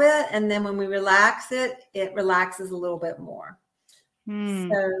a little bit. And then when we relax it, it relaxes a little bit more.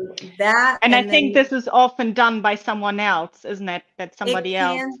 So that. And I think this is often done by someone else, isn't it? That somebody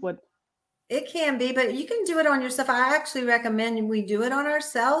else would. It can be, but you can do it on yourself. I actually recommend we do it on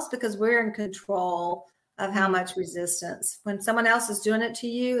ourselves because we're in control of how much resistance. When someone else is doing it to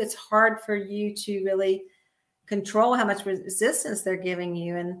you, it's hard for you to really control how much resistance they're giving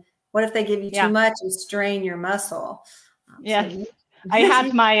you. And what if they give you too much and strain your muscle? Yes. I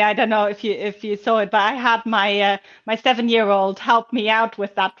had I don't know if you saw it, but I had my 7-year-old help me out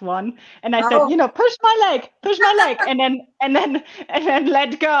with that one. And I said, push my leg, and then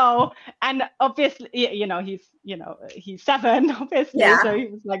let go. And obviously, he's 7, obviously. Yeah. So he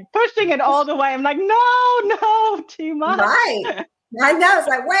was like pushing it all the way. I'm like, no, too much. Right. I know. It's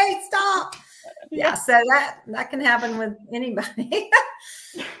like, wait, stop. Yeah. So that can happen with anybody.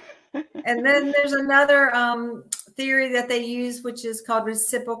 And then there's another theory that they use, which is called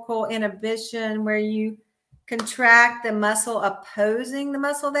reciprocal inhibition, where you contract the muscle opposing the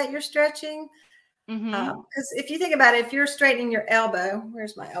muscle that you're stretching. Because if you think about it, if you're straightening your elbow,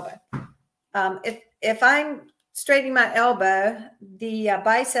 where's my elbow? If I'm straightening my elbow, the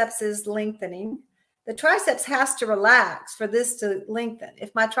biceps is lengthening. The triceps has to relax for this to lengthen.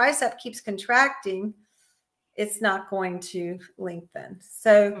 If my tricep keeps contracting, it's not going to lengthen.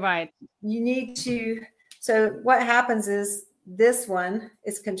 So you need to, so what happens is this one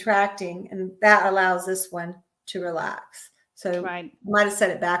is contracting and that allows this one to relax. So I might have said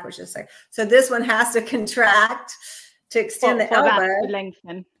it backwards just a second. So this one has to contract to extend the elbow. That to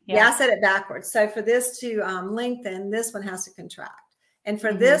lengthen. Yeah, I said it backwards. So for this to lengthen, this one has to contract. And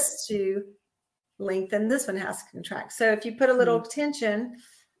for this to lengthen, this one has to contract. So if you put a little tension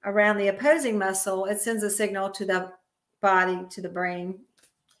around the opposing muscle, it sends a signal to the body, to the brain,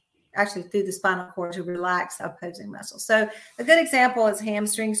 actually through the spinal cord to relax the opposing muscles. So a good example is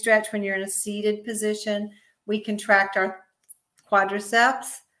hamstring stretch. When you're in a seated position, we contract our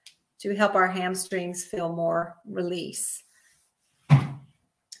quadriceps to help our hamstrings feel more release.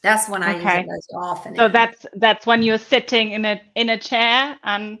 That's when I use it most often. So that's when you're sitting in a chair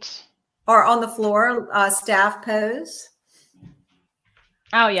or on the floor, staff pose.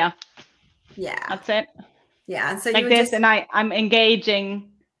 Oh yeah. Yeah. That's it. Yeah. And so like this, and I'm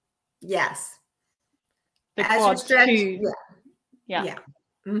engaging. Yes. The quads too. Yeah.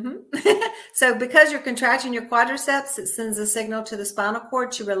 Mm-hmm. So because you're contracting your quadriceps, it sends a signal to the spinal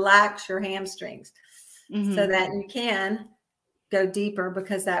cord to relax your hamstrings, so that you can go deeper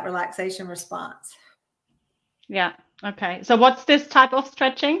because that relaxation response. Yeah. Okay. So what's this type of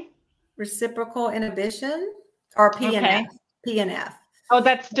stretching? Reciprocal inhibition, or PNF. Okay. PNF. Oh,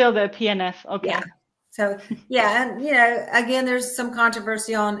 that's still the PNF. Okay. Yeah. So yeah, and again, there's some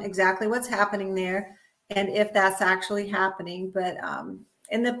controversy on exactly what's happening there and if that's actually happening. But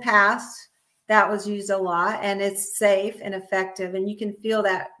in the past, that was used a lot, and it's safe and effective, and you can feel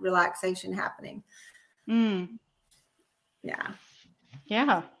that relaxation happening. Yeah.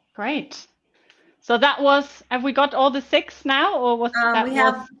 Yeah. Great. So that was, have we got all the 6 now, or was that? We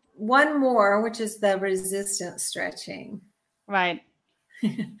have one more, which is the resistance stretching. Right.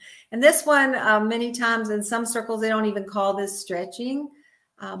 And this one, many times in some circles, they don't even call this stretching,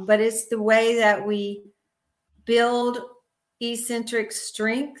 but it's the way that we build eccentric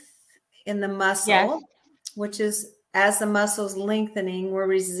strength in the muscle, which is as the muscle's lengthening, we're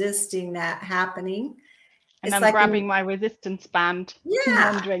resisting that happening. And I'm grabbing my resistance band. Yeah.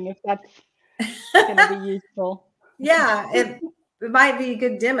 I'm wondering if that's going to be useful. Yeah, it might be a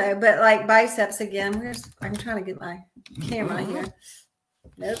good demo, but like biceps again. I'm trying to get my camera here.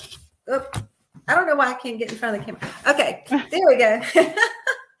 Nope. Oop. I don't know why I can't get in front of the camera. Okay, there we go.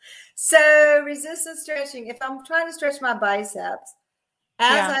 So resistance stretching. If I'm trying to stretch my biceps,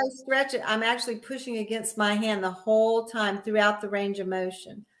 as I stretch it, I'm actually pushing against my hand the whole time throughout the range of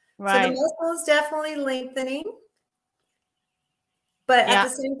motion. Right. So the muscle is definitely lengthening, but at the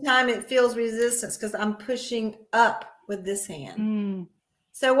same time, it feels resistance because I'm pushing up with this hand.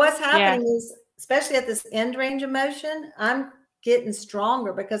 So what's happening is, especially at this end range of motion, I'm getting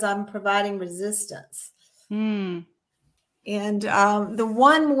stronger because I'm providing resistance. And the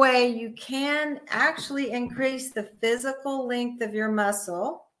one way you can actually increase the physical length of your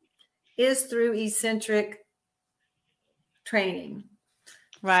muscle is through eccentric training.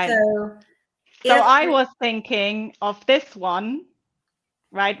 Right. So I was thinking of this one,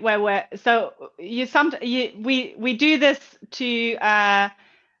 right? Where we do this to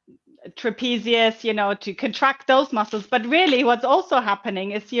trapezius, to contract those muscles, but really what's also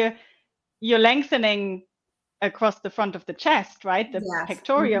happening is you're lengthening across the front of the chest, right? The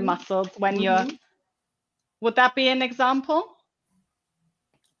pectoral muscles when you're, would that be an example?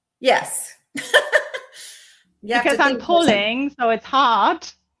 Yes. Because I'm pulling, so it's hard,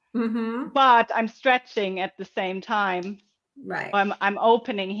 but I'm stretching at the same time. Right. I'm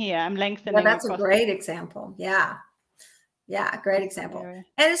opening here, I'm lengthening. Well, that's a great example. Yeah. Yeah, great example. And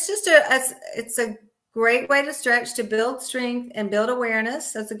it's just it's a great way to stretch, to build strength and build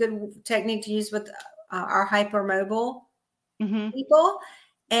awareness. That's a good technique to use with our hypermobile people.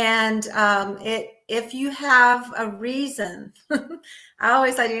 And if you have a reason, I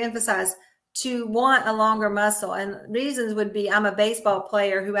always like to emphasize, to want a longer muscle, and reasons would be, I'm a baseball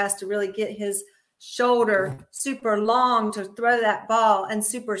player who has to really get his shoulder super long to throw that ball and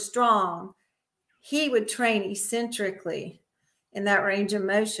super strong. He would train eccentrically in that range of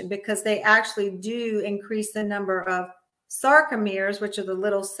motion because they actually do increase the number of sarcomeres, which are the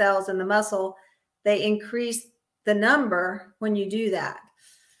little cells in the muscle. They increase the number when you do that.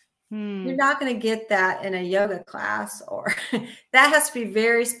 You're not going to get that in a yoga class, or that has to be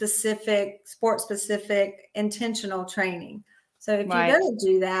very specific, sport specific, intentional training. So if you're going to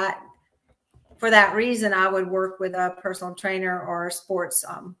do that, for that reason, I would work with a personal trainer or a sports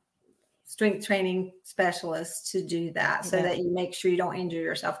strength training specialist to do that, so that you make sure you don't injure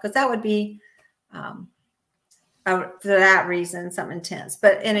yourself, because that would be for that reason something intense.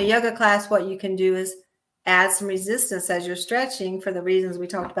 But in a yoga class, what you can do is add some resistance as you're stretching for the reasons we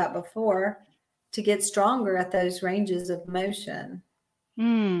talked about before, to get stronger at those ranges of motion.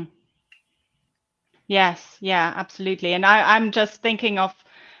 Yes, yeah, absolutely. And I'm just thinking of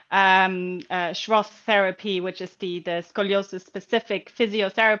Schroth therapy, which is the scoliosis specific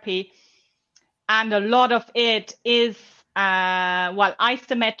physiotherapy. And a lot of it is, isometric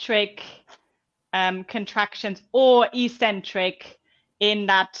contractions or eccentric in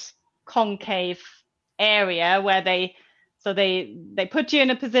that concave area where they So they put you in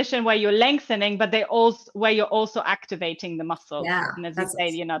a position where you're lengthening, but where you're also activating the muscle. Yeah, and as you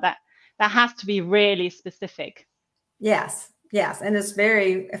say, that has to be really specific. Yes, and it's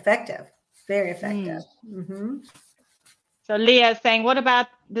very effective. Very effective. Mm-hmm. So Leah is saying, what about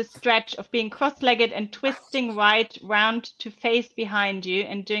the stretch of being cross-legged and twisting right round to face behind you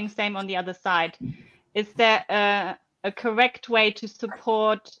and doing same on the other side? Is there a correct way to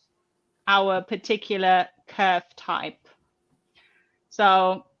support our particular curve type?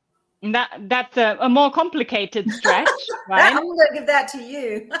 So that's a more complicated stretch, right? I'm going to give that to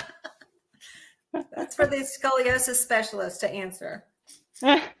you. That's for the scoliosis specialist to answer.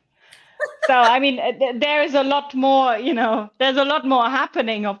 So, I mean, there is a lot more, there's a lot more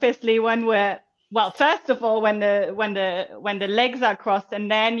happening, obviously, when first of all, when the legs are crossed,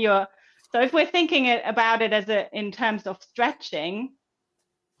 and then so if we're thinking about it in terms of stretching,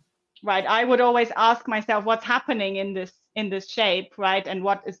 right, I would always ask myself what's happening in this shape, right? And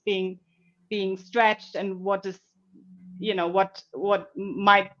what is being stretched, and what is, what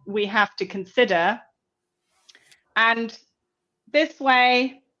might we have to consider. And this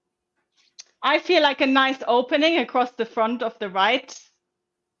way, I feel like a nice opening across the front of the right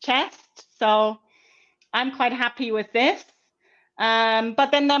chest. So I'm quite happy with this.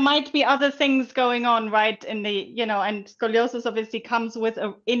 But then there might be other things going on, right? And scoliosis obviously comes with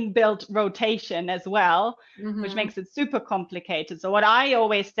an inbuilt rotation as well, which makes it super complicated. So what I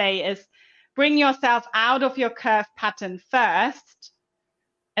always say is bring yourself out of your curve pattern first,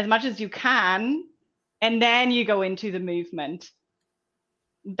 as much as you can, and then you go into the movement.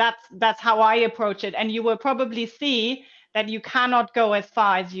 That's how I approach it. And you will probably see that you cannot go as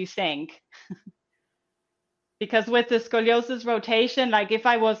far as you think. Because with the scoliosis rotation, like if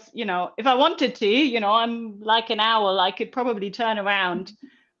I wanted to, I'm like an owl, I could probably turn around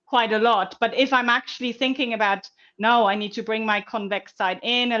quite a lot. But if I'm actually thinking about, no, I need to bring my convex side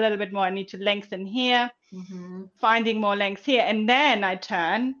in a little bit more, I need to lengthen here, finding more length here, and then I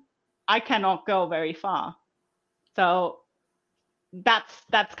turn, I cannot go very far. So that's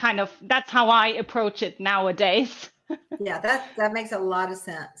how I approach it nowadays. Yeah, that makes a lot of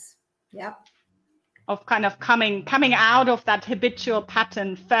sense. Yep. Of kind of coming out of that habitual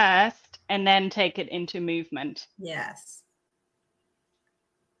pattern first, and then take it into movement. Yes.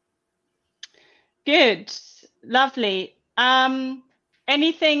 Good. Lovely.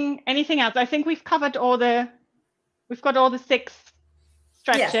 Anything else? I think we've got all the 6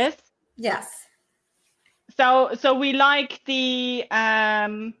 stretches. Yes. So we like the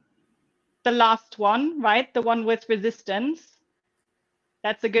last one, right? The one with resistance.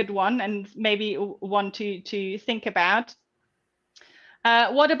 That's a good one, and maybe one to think about.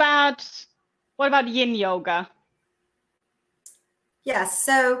 What about yin yoga? Yes.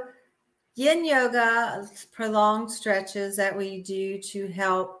 So yin yoga, prolonged stretches that we do to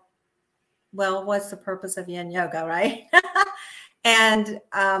help. Well, what's the purpose of yin yoga, right? And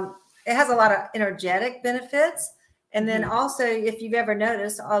it has a lot of energetic benefits. And then also, if you've ever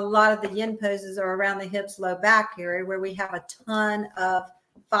noticed, a lot of the yin poses are around the hips, low back area, where we have a ton of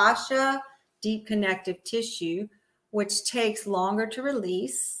fascia, deep connective tissue, which takes longer to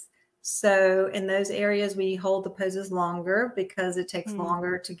release. So in those areas, we hold the poses longer because it takes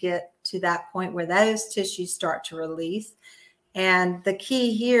longer to get to that point where those tissues start to release. And the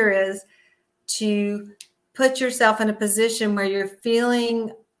key here is to put yourself in a position where you're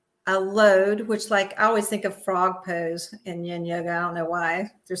feeling a load, which, like, I always think of frog pose in yin yoga. I don't know why.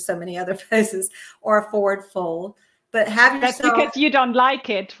 There's so many other poses, or a forward fold. But have yourself. That's because you don't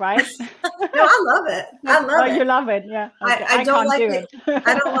like it, right? No, I love it. I love it. You love it, yeah. Okay. I don't like it.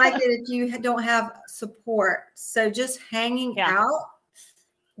 I don't like it if you don't have support. So just hanging out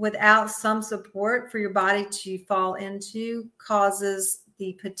without some support for your body to fall into causes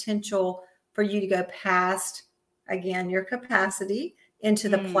the potential for you to go past, again, your capacity into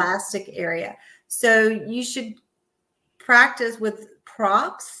the plastic area. So you should practice with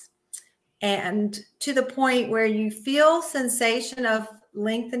props, and to the point where you feel sensation of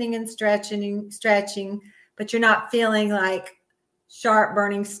lengthening and stretching, but you're not feeling like sharp,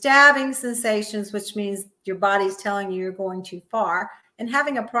 burning, stabbing sensations, which means your body's telling you you're going too far. And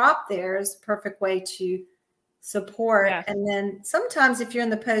having a prop there is a perfect way to support. Yes. And then sometimes if you're in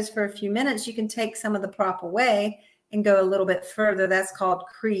the pose for a few minutes, you can take some of the prop away and go a little bit further. That's called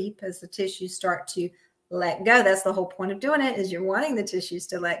creep, as the tissues start to let go. That's the whole point of doing it, is you're wanting the tissues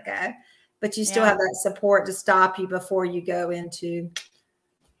to let go, but you still have that support to stop you before you go into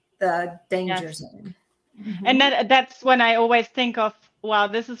the danger zone. And that's when I always think of, well,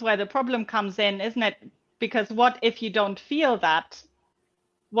 this is where the problem comes in, isn't it? Because what if you don't feel that?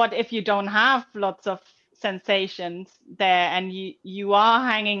 What if you don't have lots of sensations there, and you are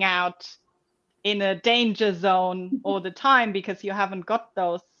hanging out in a danger zone all the time because you haven't got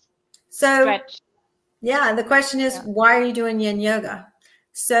those stretch. Yeah, the question is, why are you doing yin yoga?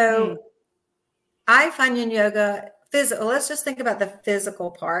 So I find yin yoga physical. Let's just think about the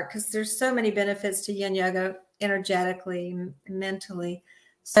physical part, because there's so many benefits to yin yoga energetically, mentally.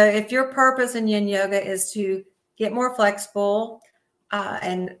 So if your purpose in yin yoga is to get more flexible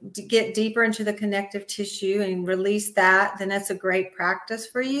and to get deeper into the connective tissue and release that, then that's a great practice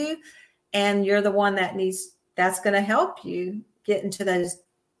for you. And you're the one that's going to help you get into those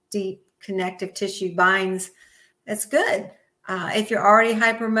deep connective tissue binds. That's good. If you're already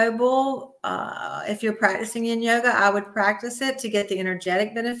hypermobile, if you're practicing yin yoga, I would practice it to get the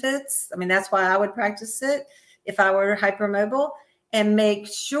energetic benefits. I mean, that's why I would practice it if I were hypermobile, and make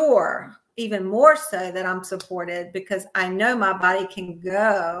sure even more so that I'm supported, because I know my body can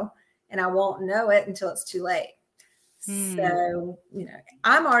go and I won't know it until it's too late. So,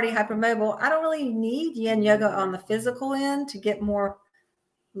 I'm already hypermobile. I don't really need yin yoga on the physical end to get more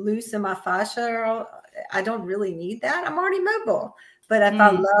loose in my fascia. I don't really need that. I'm already mobile. But if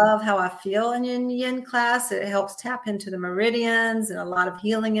I love how I feel in yin class, it helps tap into the meridians and a lot of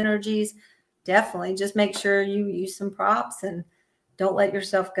healing energies. Definitely just make sure you use some props and don't let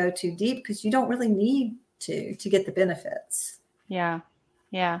yourself go too deep, because you don't really need to get the benefits. Yeah,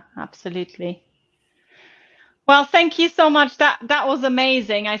 absolutely. Well, thank you so much. That was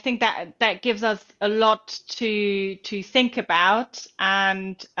amazing. I think that gives us a lot to think about,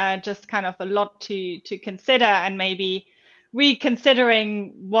 and just kind of a lot to consider, and maybe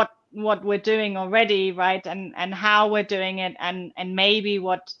reconsidering what we're doing already, right? And how we're doing it, and maybe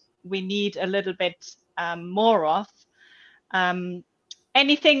what we need a little bit more of.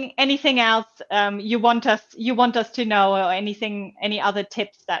 Anything else you want us to know, or any other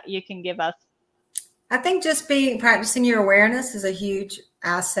tips that you can give us? I think just practicing your awareness is a huge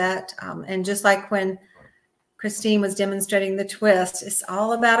asset. And just like when Christine was demonstrating the twist, it's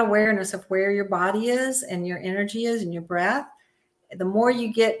all about awareness of where your body is and your energy is and your breath. The more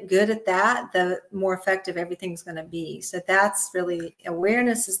you get good at that, the more effective everything's going to be. So that's really,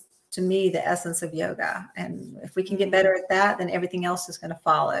 awareness is, to me, the essence of yoga. And if we can get better at that, then everything else is going to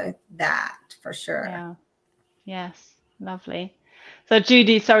follow that for sure. Yeah. Yes. Lovely. So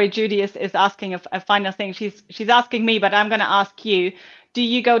Judy is asking a final thing. She's asking me, but I'm going to ask you. Do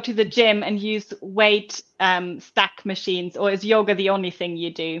you go to the gym and use weight stack machines, or is yoga the only thing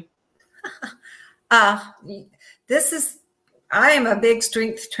you do? I am a big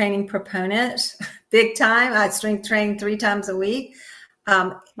strength training proponent, big time. I strength train 3 times a week.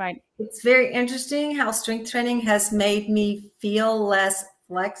 Right. It's very interesting how strength training has made me feel less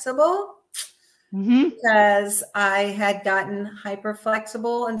flexible. Because I had gotten hyper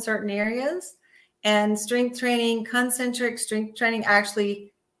flexible in certain areas, and concentric strength training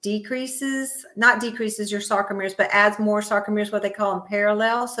actually not decreases your sarcomeres, but adds more sarcomeres, what they call them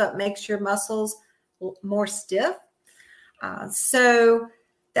parallel. So it makes your muscles more stiff. So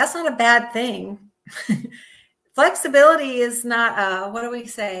that's not a bad thing. Flexibility is not, what do we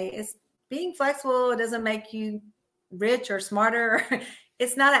say? It's being flexible. It doesn't make you rich or smarter.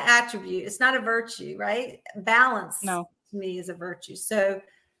 It's not an attribute. It's not a virtue, right? Balance to me is a virtue. So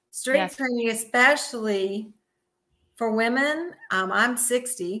strength training, especially for women, I'm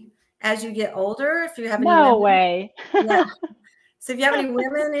 60. As you get older, if you have any way. Yeah. So if you have any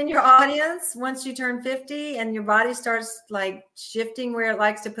women in your audience, once you turn 50 and your body starts like shifting where it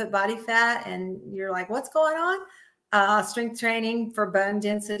likes to put body fat, and you're like, what's going on? Strength training for bone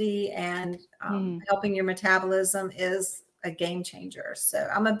density and helping your metabolism is a game changer. So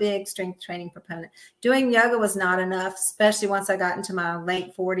I'm a big strength training proponent. Doing yoga was not enough, especially once I got into my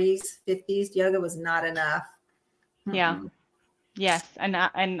late 40s, 50s. Yoga was not enough. Yeah. Yes. And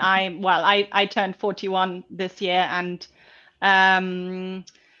I turned 41 this year, and I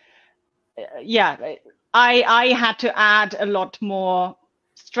had to add a lot more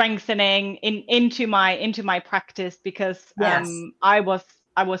strengthening into my practice, because I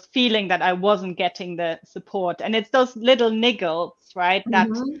was feeling that I wasn't getting the support. And it's those little niggles, right, that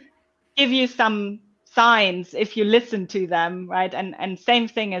give you some signs if you listen to them, right? And same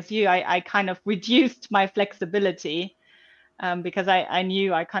thing as you, I kind of reduced my flexibility because I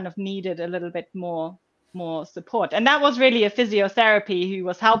knew I kind of needed a little bit more support. And that was really a physiotherapy who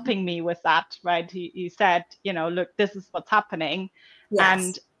was helping me with that, right? He said, look, this is what's happening.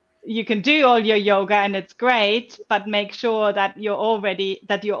 And you can do all your yoga and it's great, but make sure that you're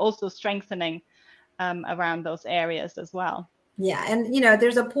also strengthening around those areas as well. Yeah. And,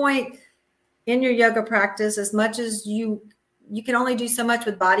 there's a point in your yoga practice, as much as you can only do so much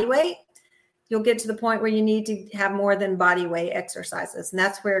with body weight. you'll get to the point where you need to have more than body weight exercises. And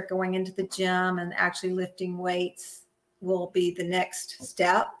that's where going into the gym and actually lifting weights will be the next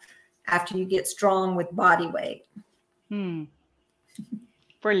step after you get strong with body weight.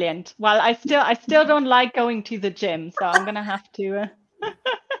 Brilliant. Well, I still don't like going to the gym, so I'm gonna have to.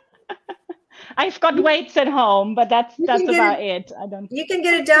 I've got weights at home, but that's about it. I don't. You can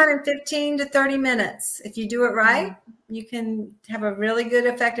get it done in 15 to 30 minutes if you do it right. You can have a really good,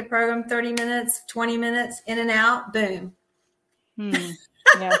 effective program. 30 minutes, 20 minutes, in and out, boom.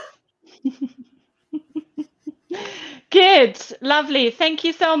 Yeah. Good, lovely. Thank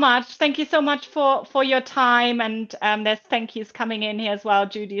you so much. Thank you so much for your time. And there's thank yous coming in here as well.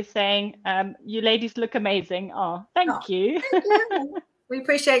 Judy is saying, you ladies look amazing. Oh, thank you. Thank you. We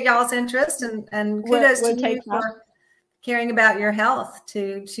appreciate y'all's interest and kudos to you for caring about your health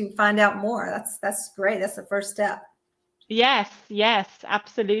to find out more. That's great. That's the first step. Yes,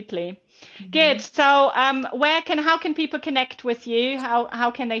 absolutely. Good. So how can people connect with you?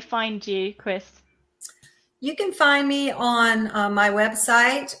 How can they find you, Chris? You can find me on my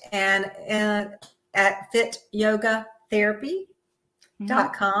website and at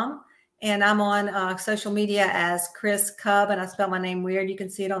fityogatherapy.com. And I'm on social media as Chris Cub, and I spell my name weird. You can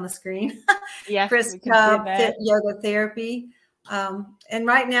see it on the screen. Yes, Chris Cub, Fit Yoga Therapy. And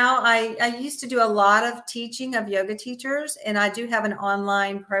right now, I used to do a lot of teaching of yoga teachers, and I do have an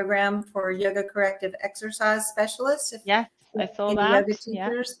online program for yoga corrective exercise specialists. Yes, I saw that. Yoga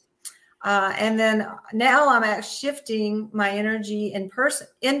teachers. Yeah. And then now I'm shifting my energy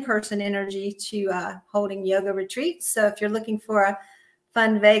in-person energy to holding yoga retreats. So if you're looking for a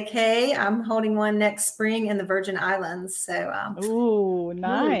fun vacay, I'm holding one next spring in the Virgin Islands. So, ooh,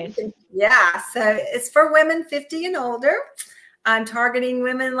 nice. Yeah. So it's for women 50 and older. I'm targeting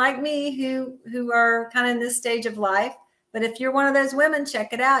women like me who are kind of in this stage of life. But if you're one of those women,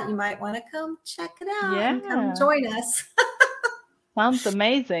 check it out. You might want to come check it out and come join us. Sounds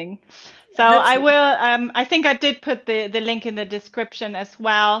amazing. So I will, I think I did put the link in the description as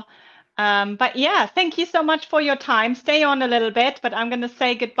well. But yeah, thank you so much for your time. Stay on a little bit, but I'm going to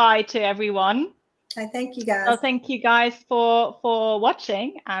say goodbye to everyone. I thank you guys. So thank you guys for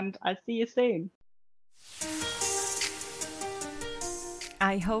watching, and I'll see you soon.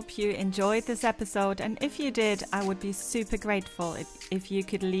 I hope you enjoyed this episode, and if you did, I would be super grateful if you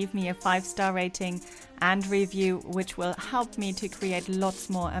could leave me a 5-star rating and review, which will help me to create lots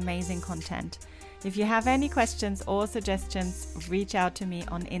more amazing content. If you have any questions or suggestions, reach out to me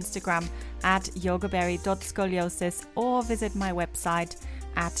on Instagram at yogaberry.scoliosis or visit my website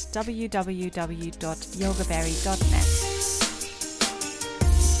at www.yogaberry.net.